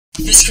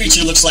This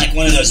creature looks like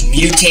one of those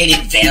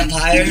mutated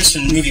vampires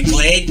from the movie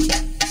Blade,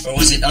 or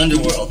was it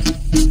Underworld?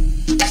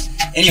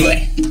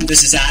 Anyway,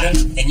 this is Adam,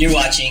 and you're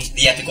watching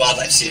the Epic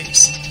Wildlife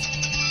Series.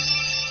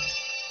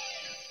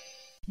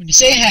 When you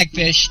say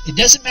hagfish, it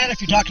doesn't matter if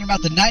you're talking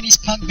about the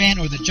 90s punk band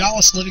or the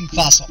jawless living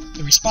fossil.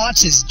 The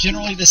response is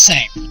generally the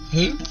same.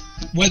 Who?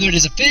 Whether it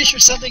is a fish or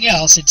something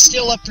else, it's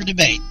still up for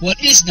debate. What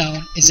is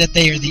known is that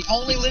they are the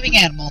only living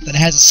animal that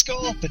has a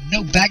skull but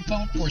no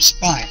backbone or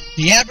spine.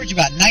 The average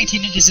about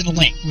 19 inches in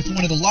length, with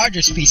one of the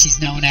larger species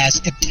known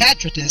as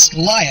Iptatratus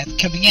Goliath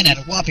coming in at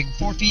a whopping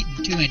 4 feet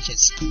and 2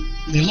 inches.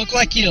 They look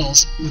like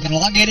eels, with an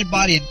elongated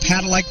body and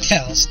paddle-like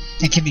tails,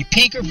 and can be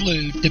pink or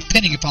blue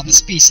depending upon the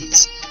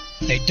species.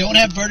 They don't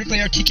have vertically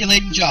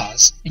articulating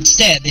jaws.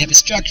 Instead, they have a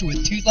structure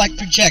with tooth-like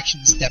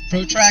projections that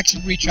protracts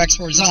and retracts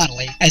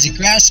horizontally as it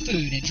grasps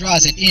food and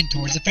draws it in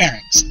towards the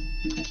pharynx.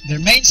 Their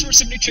main source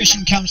of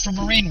nutrition comes from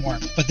marine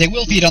worms, but they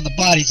will feed on the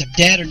bodies of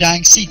dead or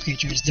dying sea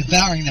creatures,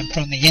 devouring them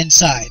from the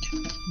inside.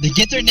 They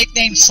get their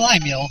nickname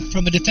slime eel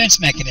from a defense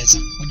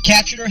mechanism. When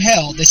captured or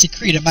held, they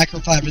secrete a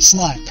microfibrous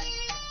slime.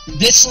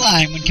 This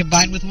slime, when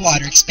combined with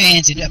water,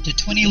 expands into up to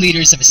 20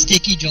 liters of a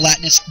sticky,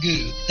 gelatinous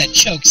goo that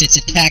chokes its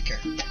attacker.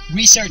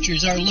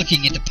 Researchers are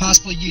looking into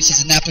possible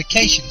uses and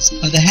applications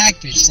of the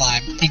hagfish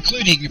slime,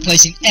 including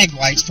replacing egg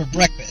whites for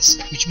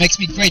breakfast, which makes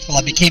me grateful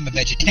I became a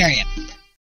vegetarian.